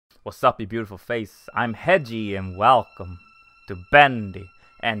What's up, you beautiful face? I'm Hedgie and welcome to Bendy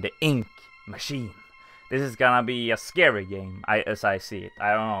and the Ink Machine. This is gonna be a scary game, as I see it.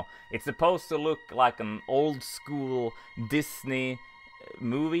 I don't know. It's supposed to look like an old school Disney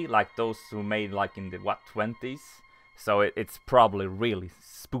movie, like those who made like in the 20s. So it's probably really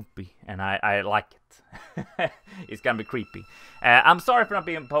spoopy, and I like it. It's gonna be creepy. I'm sorry for not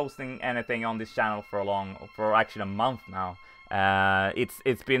being posting anything on this channel for actually a month now.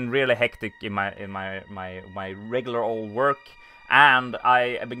 It's been really hectic in my regular old work, and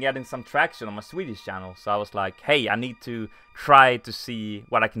I've been getting some traction on my Swedish channel. So I was like, hey, I need to try to see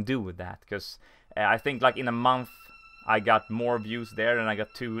what I can do with that, because I think like in a month I got more views there than I got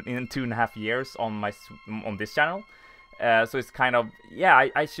in 2.5 years on this channel. So it's kind of, yeah,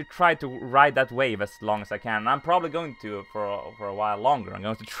 I should try to ride that wave as long as I can. And I'm probably going to for a while longer. I'm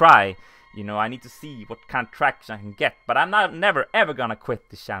going to try. You know, I need to see what kind of traction I can get. But I'm never ever gonna quit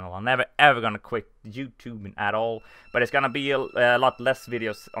this channel. I'm never ever gonna quit YouTube at all. But it's gonna be a lot less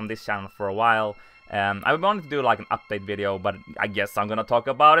videos on this channel for a while. I wanted to do like an update video, but I guess I'm gonna talk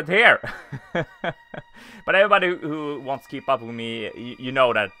about it here. But everybody who wants to keep up with me, you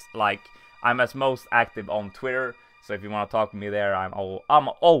know that like I'm as most active on Twitter. So if you want to talk to me there, I'm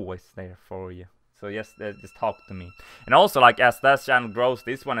always there for you. So just talk to me. And also, like, as that channel grows,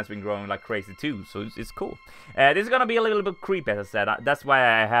 this one has been growing like crazy too. So it's cool. This is gonna be a little bit creepy, as I said. That's why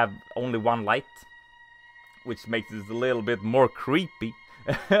I have only one light, which makes it a little bit more creepy.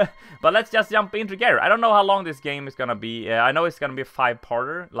 But let's just jump in together. I don't know how long this game is gonna be. I know it's gonna be a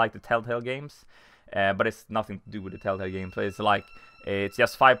 5-parter, like the Telltale games. But it's nothing to do with the Telltale games. So it's like, it's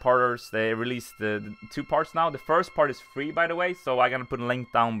just 5-parters. They released the 2 parts now. The first part is free, by the way, so I'm gonna put a link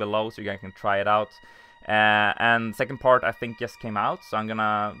down below so you guys can try it out. And second part I think just came out, so I'm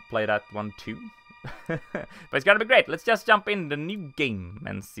gonna play that one too. But it's gonna be great. Let's just jump in the new game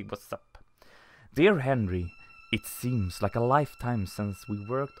and see what's up. Dear Henry, it seems like a lifetime since we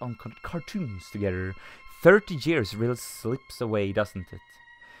worked on cartoons together. 30 years really slips away, doesn't it?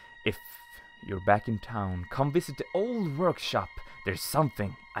 If you're back in town, come visit the old workshop. There's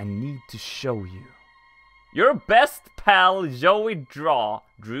something I need to show you. Your best pal, Joey Drew?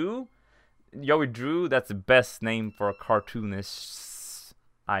 Joey Drew, that's the best name for a cartoonist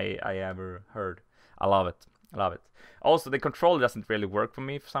I ever heard. I love it. I love it. Also, the controller doesn't really work for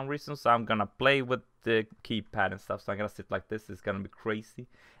me for some reason, so I'm gonna play with the keypad and stuff. So I'm gonna sit like this. It's gonna be crazy,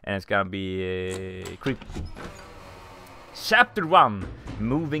 and it's gonna be creepy. Chapter 1,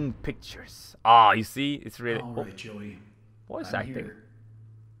 Moving Pictures. Ah, you see, it's really... All right, Joey. Voice acting. Here.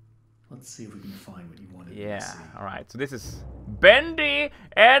 Let's see if we can find what you wanted to see. Yeah, alright. So this is Bendy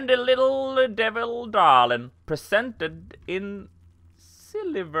and the Little Devil Darling, presented in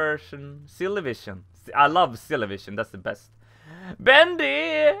Sillyvision. I love Sillyvision, that's the best. Bendy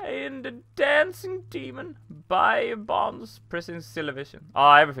and the Dancing Demon by Bonds, presenting Sillyvision.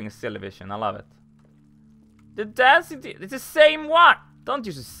 Oh, everything is Sillyvision, I love it. The Dancing Demon, it's the same one! Don't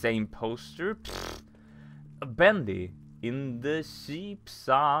use the same poster. Pfft. Bendy in the sheep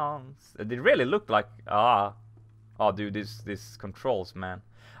songs. They really look like oh dude, this controls, man.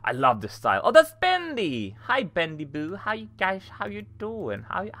 I love the style. Oh, that's Bendy. Hi Bendy Boo. How you guys? How you doing?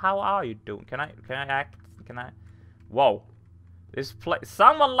 How are you doing? Can I act? Can I? Whoa, this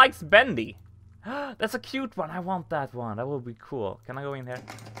someone likes Bendy. That's a cute one. I want that one. That would be cool. Can I go in here?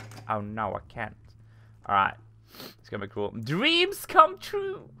 Oh no, I can't. All right, it's gonna be cool. Dreams come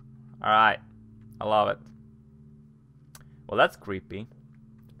true. All right, I love it. Well, that's creepy.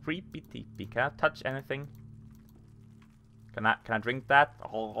 Creepy teepy. Can I touch anything? Can I drink that?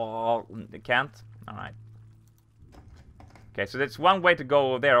 Oh, I can't. All right. Okay, so there's one way to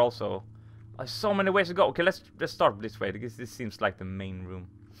go there also. There's so many ways to go. Okay, let's start this way because this seems like the main room.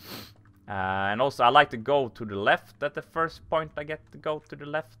 And also, I like to go to the left at the first point. I get to go to the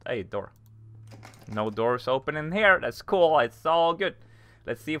left. Hey, door. No doors open in here. That's cool. It's all good.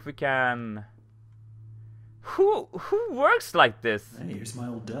 Let's see if we can. Who works like this? Hey, here's my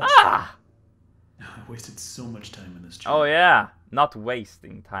old desk. Ah! I wasted so much time in this job. Oh yeah, not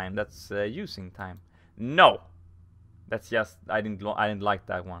wasting time. That's using time. No, that's just I didn't like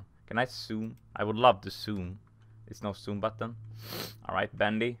that one. Can I zoom? I would love to zoom. There's no zoom button. All right,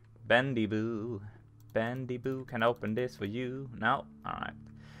 Bendy, Bendy Boo, Bendy Boo. Can I open this for you? No. All right.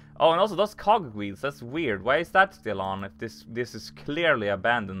 Oh, and also those cog wheels. That's weird. Why is that still on? If this is clearly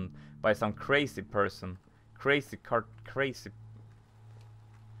abandoned by some crazy person. Crazy.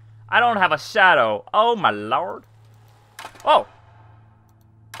 I don't have a shadow. Oh my lord. Oh.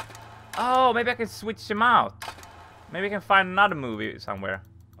 Oh, maybe I can switch him out. Maybe I can find another movie somewhere.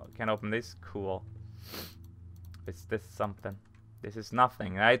 Oh, can I open this? Cool. Is this something? This is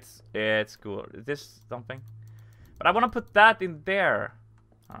nothing, right? It's cool. Is this something? But I want to put that in there.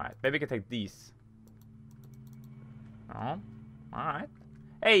 Alright, maybe we can take these. Oh, alright.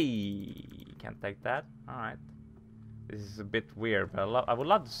 Hey, can't take that. Alright. This is a bit weird, but I would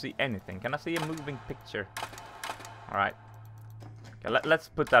love to see anything. Can I see a moving picture? Alright. Okay, let's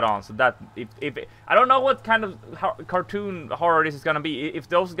put that on. So that if I don't know what kind of cartoon horror this is gonna be. If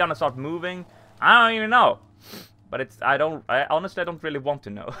those are gonna start moving, I don't even know. But I honestly don't really want to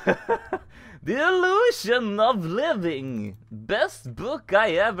know. The Illusion of Living. Best book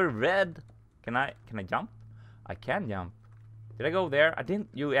I ever read. Can I jump? I can jump. Did I go there? I didn't.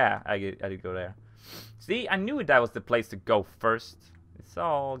 Yeah, I did go there. See, I knew that was the place to go first. It's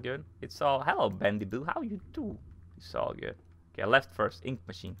all good. It's all. Hello, Bendy Boo. How you do? It's all good. Okay, I left first. Ink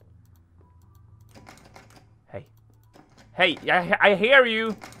machine. Hey. Hey, I hear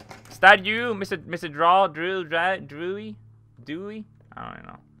you. Is that you, Mr. Drewy? Dewey? I don't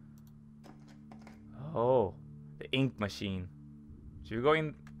know. Oh, the ink machine. Should we go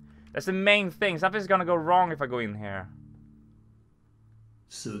in? That's the main thing. Something's gonna go wrong if I go in here.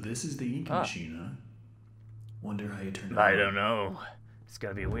 So this is the ink machine, huh? Wonder how you turn it on. I don't know. It's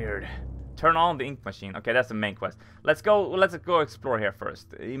gonna be weird. Turn on the ink machine. Okay, that's the main quest. Let's go explore here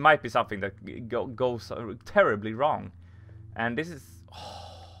first. It might be something that goes terribly wrong. And this is... Oh,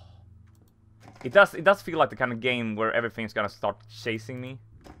 it does feel like the kind of game where everything's gonna start chasing me.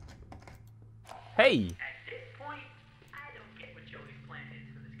 Hey! At this point, I don't get what Joey's plan is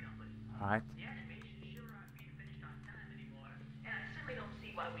for this company. Alright. The animation sure aren't being finished on time anymore. And I certainly don't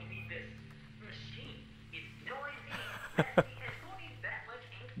see why we need this machine. It's noisy, messy, and who needs that much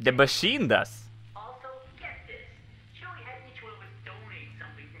ink? The machine does. Also, get this. Joey had each one of us donate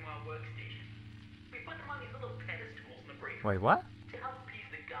something from our workstation. We put them on these little pedestals in the break room. Wait, what? To help appease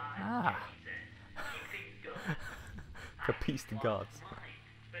the gods, Ah. Joey said. Keep things going. To appease the gods.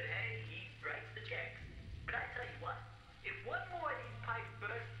 But hey, he writes the checks. But I tell you what, if one more of these pipes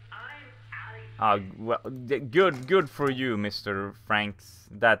burst, I'm out of here. Well, good for you, Mr. Franks.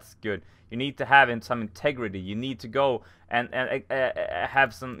 That's good. You need to have some integrity. You need to go and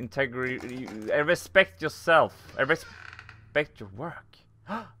have some integrity. Respect yourself. Respect your work.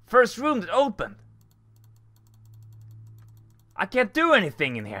 First room that opened. I can't do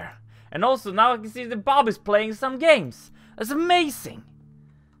anything in here. And also now I can see that Bob is playing some games. That's amazing.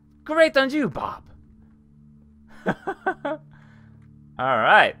 Great on you, Bob.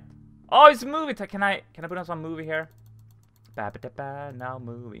 Alright. Oh, it's a movie. Can I put on some movie here? Now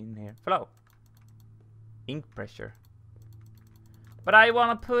move in here. Flow. Ink pressure. But I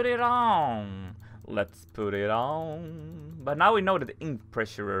want to put it on. Let's put it on. But now we know that the ink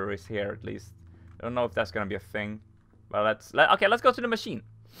pressure is here at least. I don't know if that's gonna be a thing. But let's go to the machine.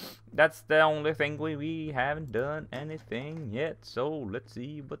 That's the only thing we haven't done anything yet. So let's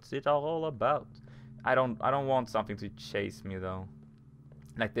see what's it all about. I don't want something to chase me though.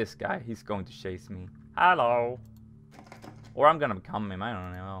 Like this guy, he's going to chase me. Hello. Or I'm gonna become him, I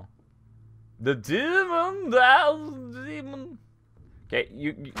don't know. The demon. Okay,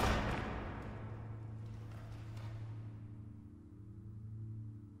 you...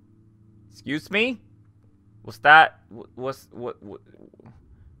 Excuse me? Was that... what?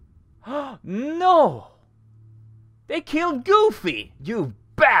 No! They killed Goofy! You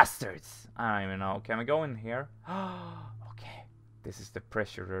bastards! I don't even know. Can I go in here? Okay. This is the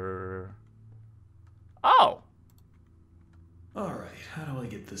pressure. Oh! Alright, how do I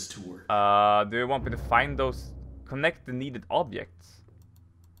get this to work? Do you want me to find those... Connect the needed objects?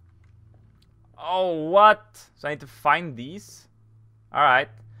 Oh, what? So I need to find these? Alright.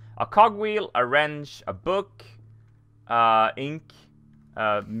 A cogwheel, a wrench, a book, ink,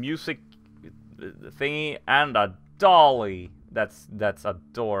 music thingy, and a dolly. That's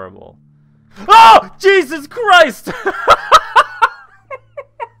adorable. Oh! Jesus Christ!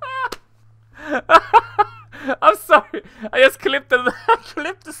 I'm sorry. I just clipped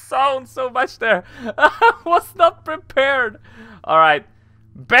the sound so much there. I was not prepared. Alright.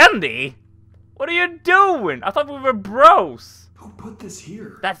 Bendy? What are you doing? I thought we were bros. Who put this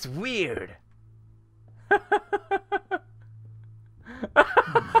here? That's weird. Oh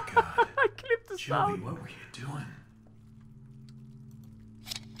my god. I clipped the Joey, sound. what were you doing?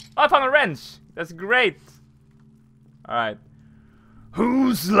 Oh, I found a wrench. That's great. Alright.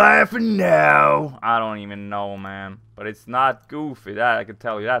 Who's laughing now? I don't even know, man. But it's not Goofy. That I can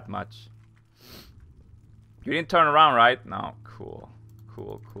tell you that much. You didn't turn around, right? No. Cool.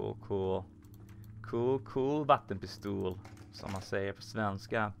 Cool vattenpistol. Som man säger på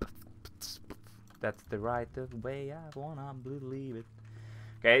svenska. That's the right way I wanna believe it.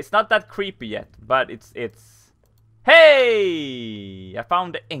 Okay, it's not that creepy yet, but it's... Hey! Hey! I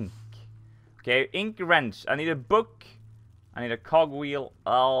found the ink. Okay, ink wrench. I need a book. I need a cogwheel.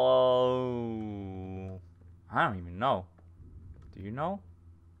 Oh, I don't even know. Do you know?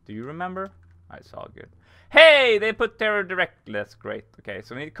 Do you remember? It's all good. Hey, they put terror directly. That's great. Okay,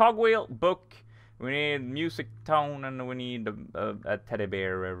 so we need a cogwheel, book. We need music tone, and we need a teddy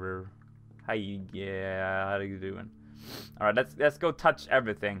bear. Hey, yeah, how are you doing? All right, let's go touch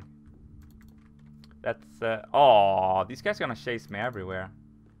everything. That's oh, these guys are gonna chase me everywhere.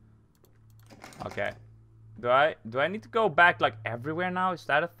 Okay. Do I need to go back like everywhere now? Is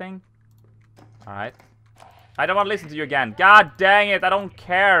that a thing? Alright. I don't want to listen to you again. God dang it, I don't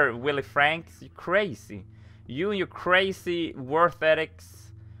care, Willie Franks. You're crazy. You and your crazy worth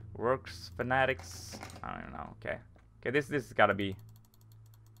ethics. Works fanatics. I don't know. Okay. Okay, this has gotta be.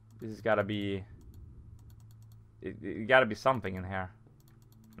 This has gotta be. It gotta be something in here.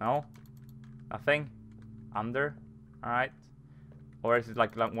 No? Nothing? Under? Alright. Or is it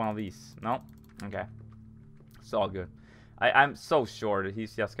like one of these? No? Okay. It's all good. I'm so sure that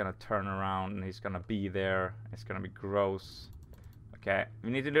he's just gonna turn around and he's gonna be there. It's gonna be gross. Okay. We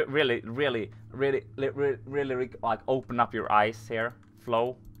need to really like open up your eyes here.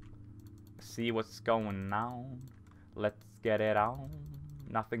 Flow. See what's going on. Let's get it on.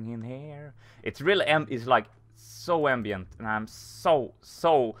 Nothing in here. It's really it's like so ambient, and I'm so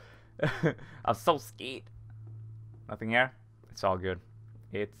I'm so scared. Nothing here. It's all good.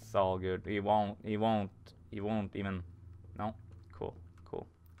 It's all good. He won't even. No. Cool.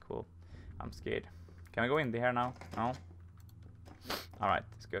 I'm scared. Can I go in there now? No. All right.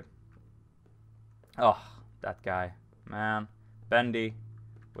 It's good. Oh, that guy, man. Bendy,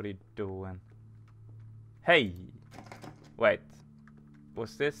 what are you doing? Hey. Wait.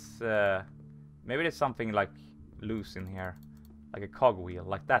 Was this? Maybe there's something like loose in here, like a cogwheel,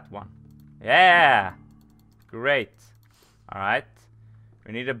 like that one. Yeah. Great. All right.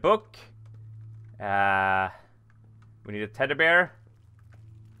 We need a book. We need a teddy bear.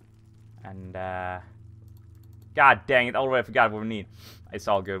 And God dang it! Already forgot what we need. It's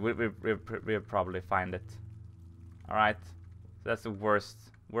all good. We'll probably find it. All right. So that's the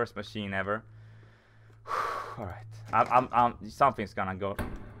worst machine ever. All right. Something's gonna go.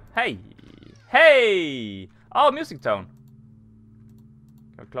 Hey! Oh, music tone.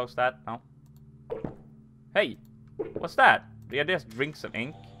 Can we close that? No. Hey, what's that? Did I just drink some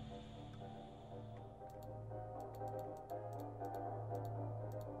ink?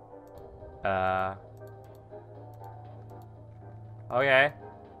 Okay.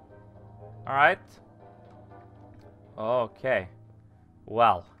 Alright. Okay.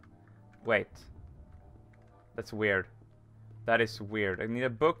 Well. Wait. That's weird. That is weird. I need a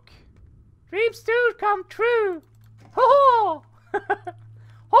book. Dreams do come true! Ho ho!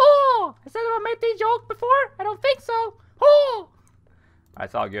 Oh! Has anyone made the joke before? I don't think so. Oh! Alright,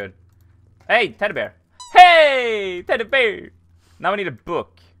 it's all good. Hey, teddy bear. Hey, teddy bear. Now we need a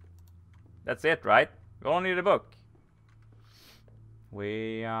book. That's it, right? We only need a book.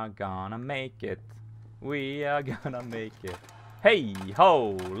 We are gonna make it. We are gonna make it. Hey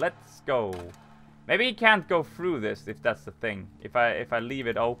ho, let's go. Maybe he can't go through this if that's the thing. If I leave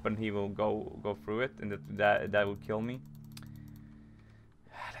it open, he will go through it, and that will kill me.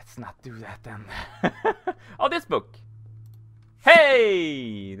 Let's not do that then. Oh, this book.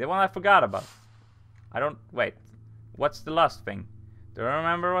 Hey, the one I forgot about. Wait. What's the last thing? Do I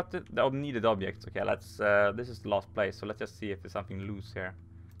remember what the needed objects? Okay, let's. This is the last place, so let's just see if there's something loose here.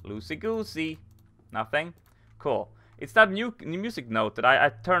 Loosey goosey. Nothing. Cool. It's that new music note that I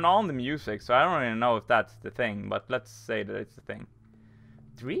turn on the music, so I don't really know if that's the thing, but let's say that it's the thing.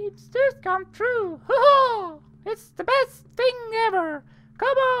 Dreams just come true. Ho-ho! It's the best thing ever.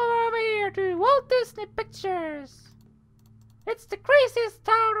 Come over here to Walt Disney Pictures. It's the craziest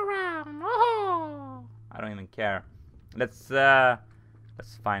town around. Oh! I don't even care. Let's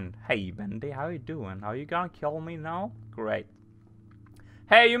find. Hey, Bendy, how you doing? Are you gonna kill me now? Great.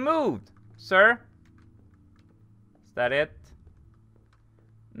 Hey, you moved, sir. Is that it?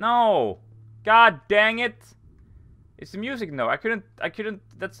 No. God dang it. It's the music note. I couldn't.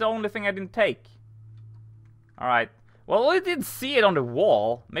 That's the only thing I didn't take. All right. Well, I didn't see it on the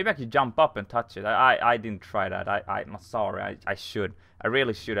wall. Maybe I could jump up and touch it. I didn't try that. I'm sorry. I should. I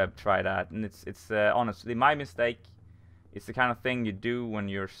really should have tried that. And it's honestly my mistake. It's the kind of thing you do when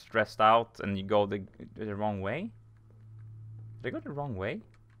you're stressed out and you go the wrong way. Did I go the wrong way?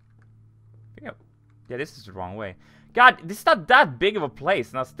 Yeah, this is the wrong way. God, this is not that big of a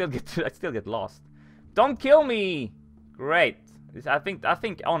place, and I still get lost. Don't kill me. Great. I think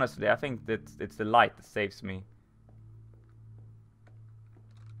honestly, I think that it's the light that saves me.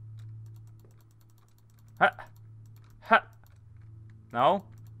 Ha. Ha. No?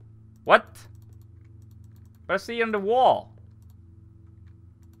 What? But I see on the wall.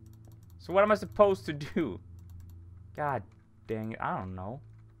 So what am I supposed to do? God dang it, I don't know.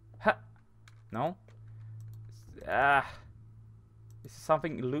 Huh. No? Is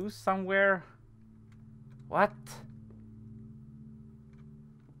something loose somewhere? What?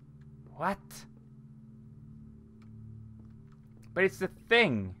 What? But it's the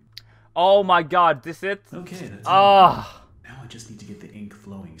thing. Oh my god, this it? Okay, that's Ah. Now I just need to get the ink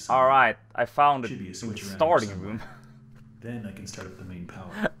flowing. Alright, I found it Should be a in the switch around starting somewhere. room. Then I can start up the main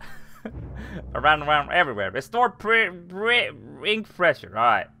power. around everywhere. Restore ink pressure.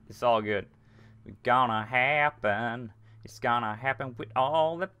 Alright, it's all good. It's gonna happen. It's gonna happen with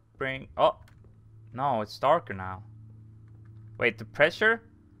all the bring. Oh, no, it's darker now. Wait, the pressure?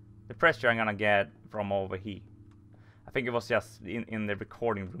 The pressure I'm gonna get from over here. I think it was just in the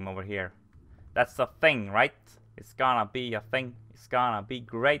recording room over here. That's the thing, right? It's gonna be a thing. It's gonna be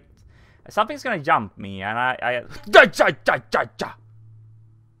great. Something's gonna jump me, and I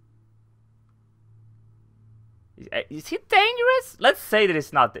Is he dangerous? Let's say that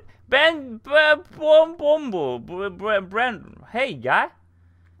it's not. Hey guy.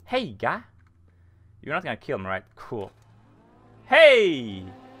 Hey guy. You're not gonna kill me, right? Cool. Hey.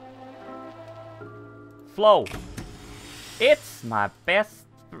 Flow. It's my best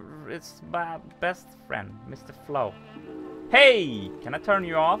friend, Mr. Flow. Hey, can I turn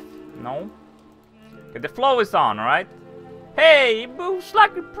you off? No. Okay, the flow is on, alright? Hey, it moves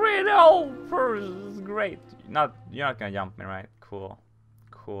like a pretty old person. It's great. You're not gonna jump me, right? Cool.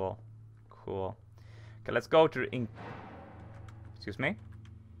 Cool. Cool. Okay, let's go to the ink. Excuse me?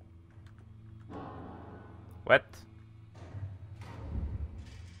 What?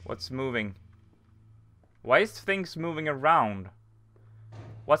 What's moving? Why is things moving around?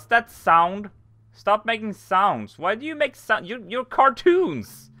 What's that sound? Stop making sounds. Why do you make sound? You're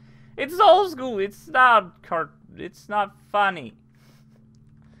cartoons. It's old school. It's not It's not funny.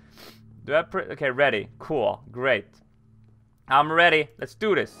 Do I okay, ready. Cool. Great. I'm ready. Let's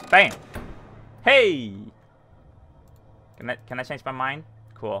do this. Bam. Hey. Can I change my mind?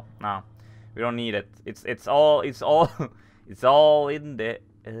 Cool. No. We don't need it. It's all it's all in the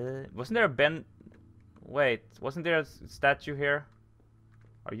wasn't there a Ben? Wait, wasn't there a statue here?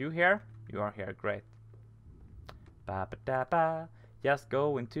 Are you here? You are here. Great. Ba ba da ba. Just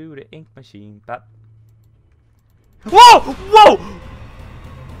go into the ink machine. Ba. Whoa! Whoa!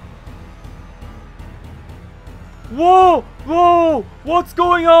 Whoa! Whoa! What's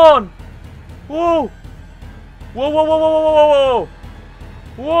going on? Whoa! Whoa! Whoa! Whoa! Whoa! Whoa!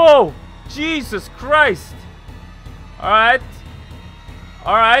 Whoa! Whoa! Jesus Christ! All right.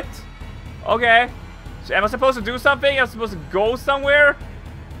 All right. Okay. So am I supposed to do something? Am I supposed to go somewhere?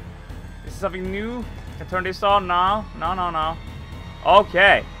 Is this something new? Can I turn this on now? No, no, no.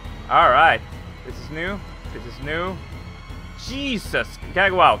 Okay. Alright. This is new. This is new. Jesus. Can I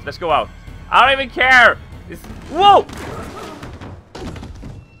go out? Let's go out. I don't even care. This. Whoa!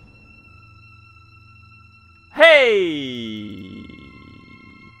 Hey!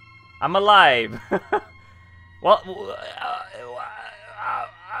 I'm alive. Well.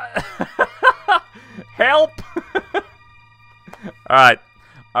 Help! Alright.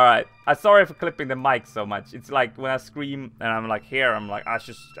 Alright. I'm sorry for clipping the mic so much. It's like when I scream and I'm like here, I'm like I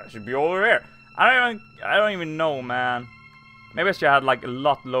should be over here. I don't even know, man. Maybe I should have like a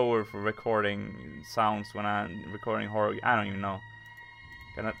lot lower for recording sounds when I'm recording horror. I don't even know.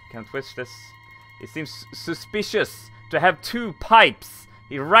 Can I twist this? It seems suspicious to have two pipes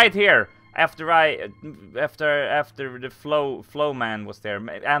right here. After the flow man was there,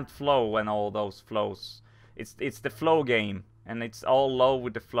 and flow and all those flows. It's the flow game, and it's all low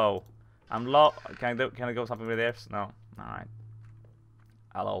with the flow. I'm low. Can I go something with this? No. All right.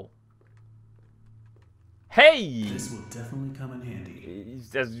 Hello. Hey. This will definitely come in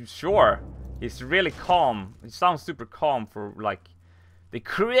handy. Sure. He's really calm. He sounds super calm for like the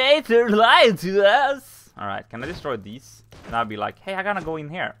creator lied to us. All right. Can I destroy these? And I'll be like, hey, I gotta go in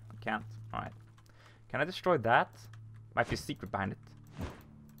here. I can't. Alright. Can I destroy that? Might be a secret behind it.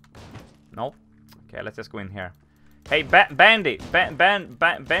 Nope. Okay, let's just go in here. Hey, Bendy!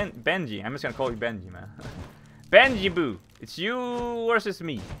 Benji. I'm just gonna call you Benji, man. Benji Boo! It's you versus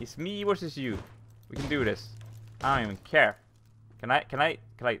me. It's me versus you. We can do this. I don't even care. Can I?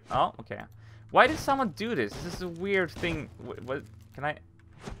 Oh, okay. Why did someone do this? This is a weird thing. What? Can I?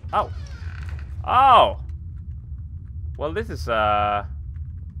 Oh! Oh! Well, this is, oh!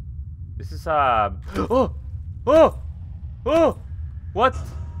 What?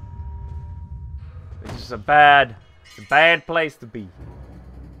 This is a bad place to be.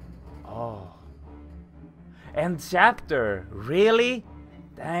 Oh. End chapter. Really?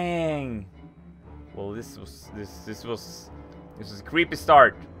 Dang. Well, this was a creepy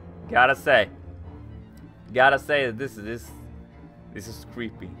start. Gotta say that this is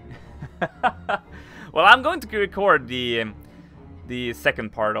creepy. Well, I'm going to record the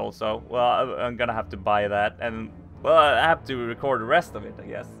second part also. Well, I'm gonna have to buy that, and well, I have to record the rest of it, I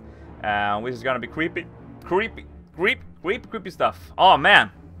guess. Which is gonna be creepy stuff. Oh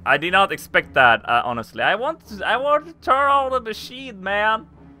man, I did not expect that. Honestly, I want to turn on the machine, man.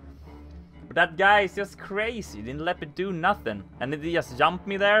 But that guy is just crazy. He didn't let me do nothing, and then he just jumped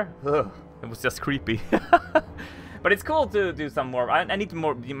me there. Ugh, it was just creepy. But it's cool to do some more. I need to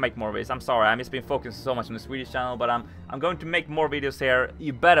make more videos. I'm sorry, I've just been focusing so much on the Swedish channel, but I'm going to make more videos here.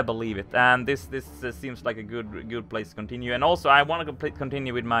 You better believe it. And this seems like a good place to continue. And also, I want to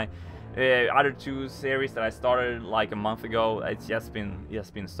continue with my other 2 series that I started like a month ago. It's just been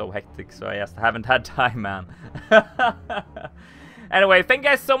so hectic, so I just haven't had time, man. Anyway, thank you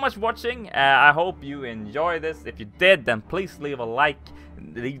guys so much for watching. I hope you enjoyed this. If you did, then please leave a like.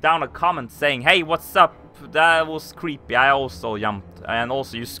 Leave down a comment saying, hey, what's up? That was creepy. I also jumped, and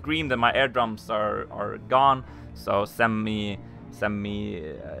also you screamed that my eardrums are gone. So send me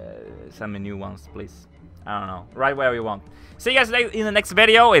new ones, please. I don't know, right where you want. See you guys in the next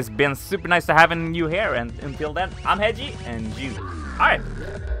video. It's been super nice to having you here, and until then, I'm Hedgie, and you. All right.